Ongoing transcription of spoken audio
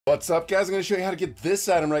What's up, guys? I'm going to show you how to get this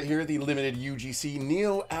item right here, the limited UGC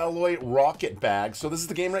NEOALLOY rocket bag. So this is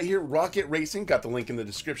the game right here, Rocket Racing. Got the link in the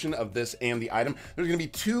description of this and the item. There's going to be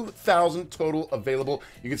 2,000 total available.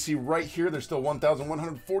 You can see right here, there's still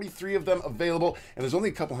 1,143 of them available, and there's only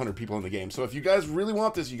a couple hundred people in the game. So if you guys really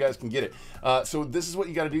want this, you guys can get it. So this is what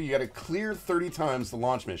you got to do. You got to clear 30 times the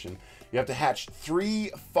launch mission. You have to hatch 3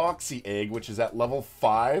 Foxy egg, which is at level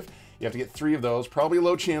 5. You have to get 3 of those, probably a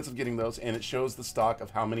low chance of getting those, and it shows the stock of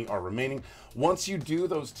how many are remaining. Once you do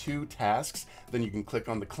those 2 tasks, then you can click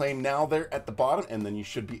on the claim now there at the bottom, and then you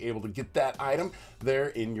should be able to get that item there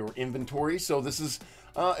in your inventory. So this is,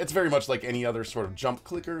 it's very much like any other sort of jump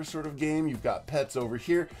clicker sort of game. You've got pets over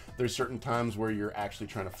here. There's certain times where you're actually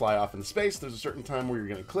trying to fly off into space. There's a certain time where you're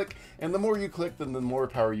going to click, and the more you click, then the more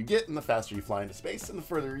power you get, and the faster you fly into space, and the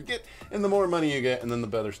further you get, and the more money you get, and then the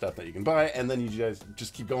better stuff that you can buy, and then you guys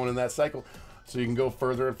just keep going in that cycle. So you can go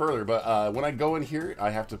further and further. But when I go in here,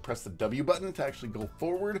 I have to press the W button to actually go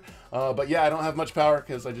forward. But yeah, I don't have much power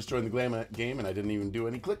because I just joined the game and I didn't even do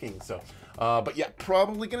any clicking. So, but yeah,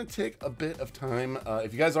 probably going to take a bit of time.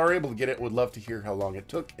 If you guys are able to get it, would love to hear how long it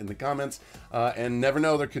took in the comments. And never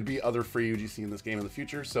know, there could be other free UGC in this game in the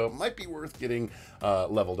future. So it might be worth getting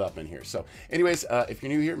leveled up in here. So anyways, if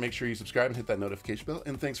you're new here, make sure you subscribe and hit that notification bell.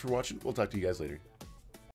 And thanks for watching. We'll talk to you guys later.